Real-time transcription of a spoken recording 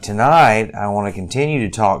Tonight, I want to continue to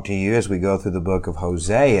talk to you as we go through the book of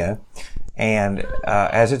Hosea. And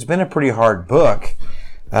as it's been a pretty hard book,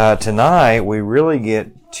 tonight we really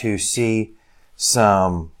get to see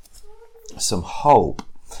some hope.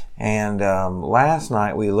 And last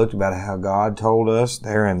night we looked about how God told us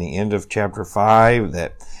there in the end of chapter 5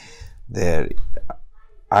 that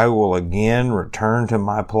I will again return to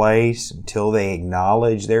my place until they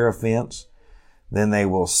acknowledge their offense. Then they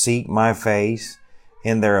will seek my face.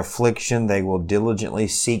 In their affliction, they will diligently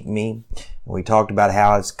seek me. We talked about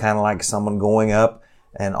how it's kind of like someone going up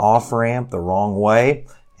an off-ramp the wrong way.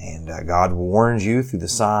 And God warns you through the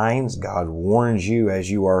signs. God warns you as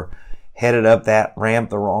you are headed up that ramp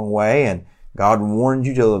the wrong way. And God warns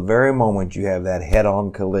you till the very moment you have that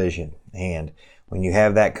head-on collision. And when you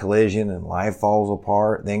have that collision and life falls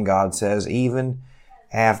apart, then God says, even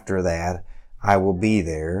after that, I will be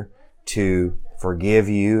there to forgive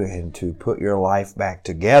you and to put your life back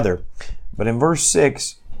together. But in verse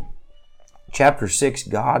 6, chapter 6,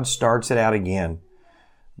 God starts it out again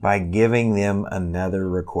by giving them another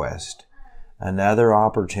request, another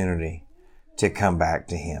opportunity to come back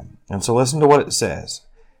to Him. And so listen to what it says.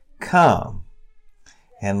 Come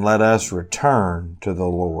and let us return to the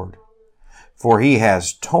Lord, for He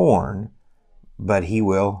has torn, but He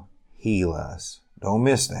will heal us. Don't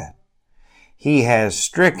miss that. He has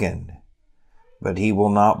stricken, but He will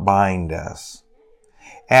not bind us.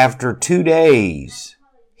 After 2 days,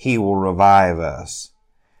 He will revive us.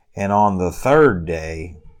 And on the third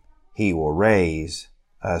day, He will raise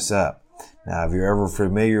us up. Now, if you're ever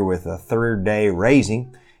familiar with the third day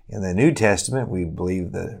raising, in the New Testament, we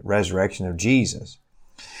believe the resurrection of Jesus.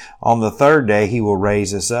 On the third day, He will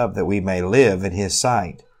raise us up that we may live in His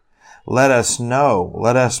sight. Let us know,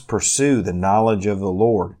 let us pursue the knowledge of the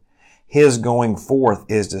Lord. His going forth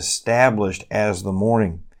is established as the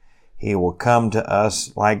morning. He will come to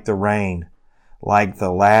us like the rain, like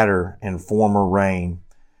the latter and former rain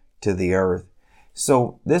to the earth.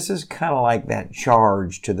 So this is kind of like that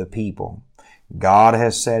charge to the people. God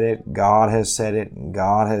has said it, God has said it, and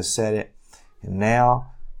God has said it. And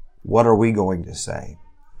now, what are we going to say?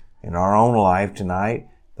 In our own life tonight,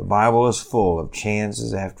 the Bible is full of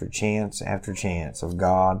chances after chance after chance of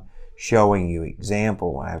God showing you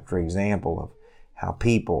example after example of how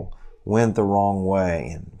people went the wrong way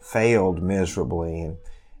and failed miserably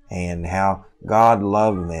and how God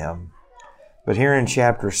loved them. But here in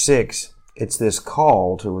chapter 6, it's this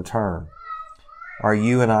call to return. Are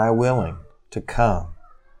you and I willing to come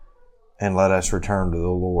and let us return to the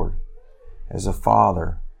Lord? As a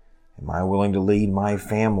father, am I willing to lead my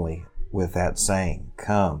family with that saying,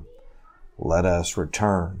 come, let us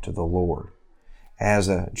return to the Lord? As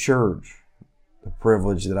a church, the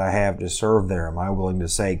privilege that I have to serve there, am I willing to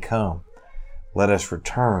say, come, let us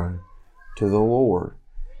return to the Lord?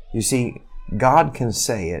 You see, God can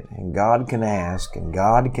say it, and God can ask, and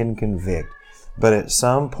God can convict, but at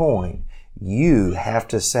some point, you have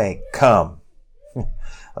to say, come,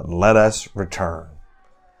 and let us return.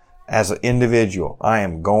 As an individual, I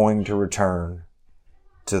am going to return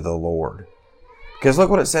to the Lord. Because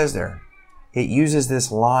look what it says there. It uses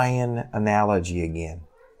this lion analogy again.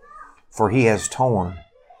 For He has torn.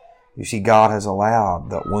 You see, God has allowed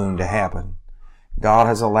that wound to happen. God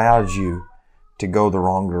has allowed you to go the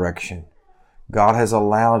wrong direction. God has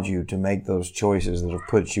allowed you to make those choices that have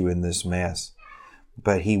put you in this mess.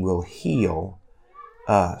 But He will heal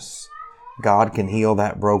us. God can heal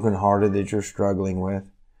that brokenhearted that you're struggling with.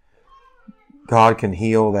 God can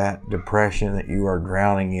heal that depression that you are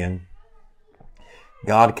drowning in.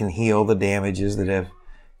 God can heal the damages that have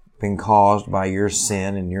been caused by your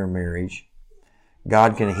sin in your marriage.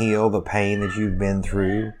 God can heal the pain that you've been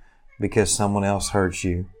through because someone else hurt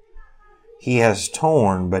you. He has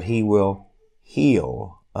torn, but He will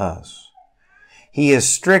heal us. He is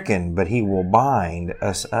stricken, but He will bind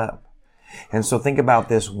us up. And so think about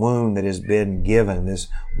this wound that has been given, this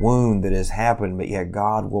wound that has happened, but yet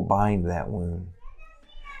God will bind that wound.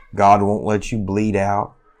 God won't let you bleed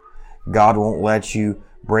out. God won't let you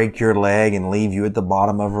break your leg and leave you at the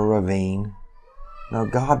bottom of a ravine. No,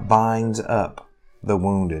 God binds up the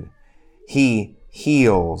wounded. He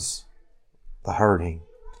heals the hurting.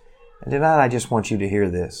 And tonight I just want you to hear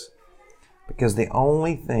this, because the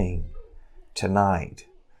only thing tonight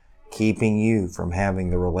keeping you from having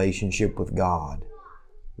the relationship with God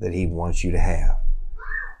that He wants you to have,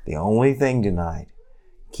 the only thing tonight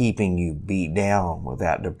keeping you beat down with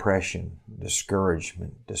that depression,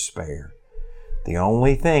 discouragement, despair, the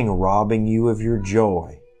only thing robbing you of your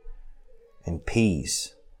joy and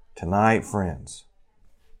peace tonight, friends,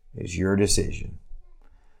 is your decision.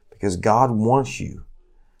 Because God wants you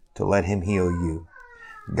to let Him heal you.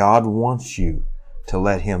 God wants you to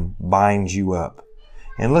let Him bind you up.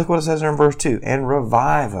 And look what it says in verse 2, and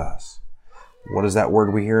revive us. What is that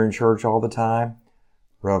word we hear in church all the time?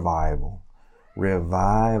 Revival.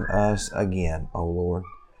 Revive us again, O Lord.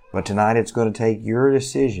 But tonight it's going to take your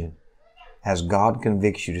decision as God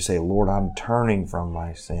convicts you to say, Lord, I'm turning from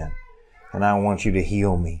my sin, and I want you to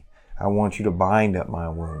heal me. I want you to bind up my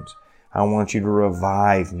wounds. I want you to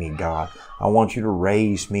revive me, God. I want you to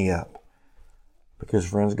raise me up. Because,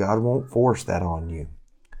 friends, God won't force that on you.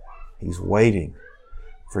 He's waiting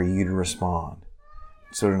for you to respond.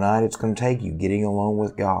 So tonight it's going to take you getting alone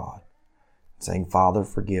with God, saying, Father,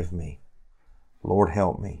 forgive me. Lord,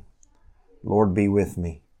 help me. Lord, be with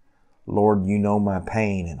me. Lord, you know my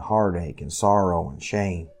pain and heartache and sorrow and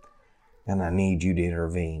shame, and I need you to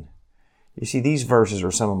intervene. You see, these verses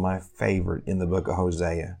are some of my favorite in the book of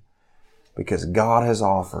Hosea, because God has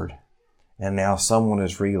offered, and now someone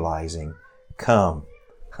is realizing, come,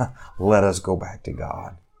 let us go back to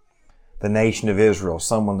God. The nation of Israel,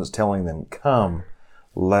 someone is telling them, come,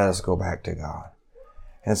 let us go back to God.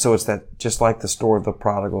 And so it's that, just like the story of the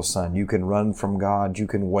prodigal son, you can run from God, you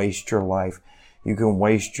can waste your life, you can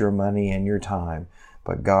waste your money and your time,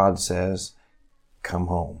 but God says, come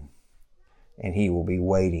home, and He will be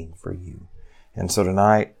waiting for you. And so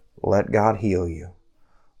tonight, let God heal you.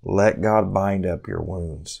 Let God bind up your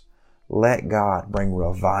wounds. Let God bring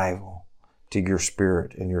revival to your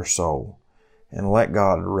spirit and your soul. And let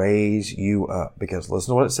God raise you up. Because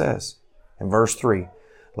listen to what it says in verse 3.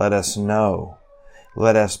 Let us know.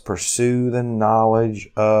 Let us pursue the knowledge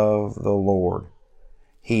of the Lord.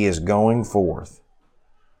 He is going forth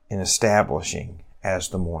and establishing as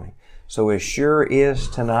the morning. So as sure is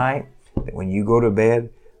tonight that when you go to bed,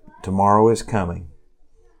 tomorrow is coming.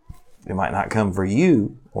 It might not come for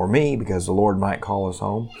you or me because the Lord might call us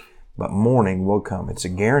home, but morning will come. It's a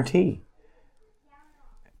guarantee.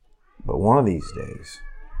 But one of these days,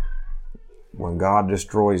 when God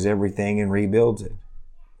destroys everything and rebuilds it,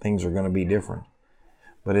 things are going to be different.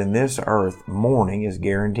 But in this earth, morning is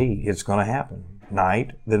guaranteed. It's going to happen.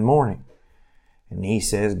 Night, then morning. And He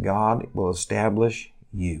says God will establish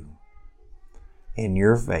you in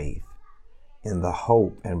your faith, in the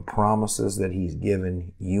hope and promises that He's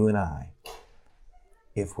given you and I,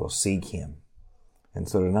 if we'll seek Him. And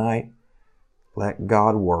so tonight, let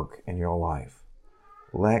God work in your life.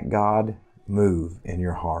 Let God move in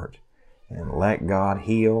your heart. And let God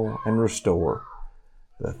heal and restore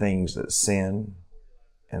the things that sin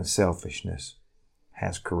and selfishness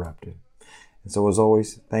has corrupted. And so as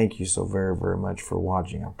always, thank you so very, very much for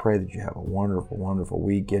watching. I pray that you have a wonderful, wonderful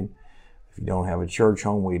weekend. If you don't have a church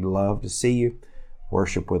home, we'd love to see you.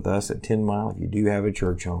 Worship with us at 10 Mile. If you do have a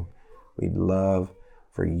church home, we'd love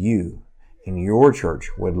for you, and your church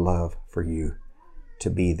would love for you to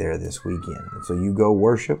be there this weekend. And so you go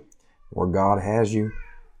worship where God has you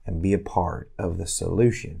and be a part of the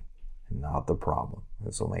solution and not the problem.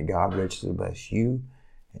 And so may God richly bless you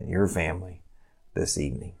and your family this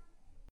evening.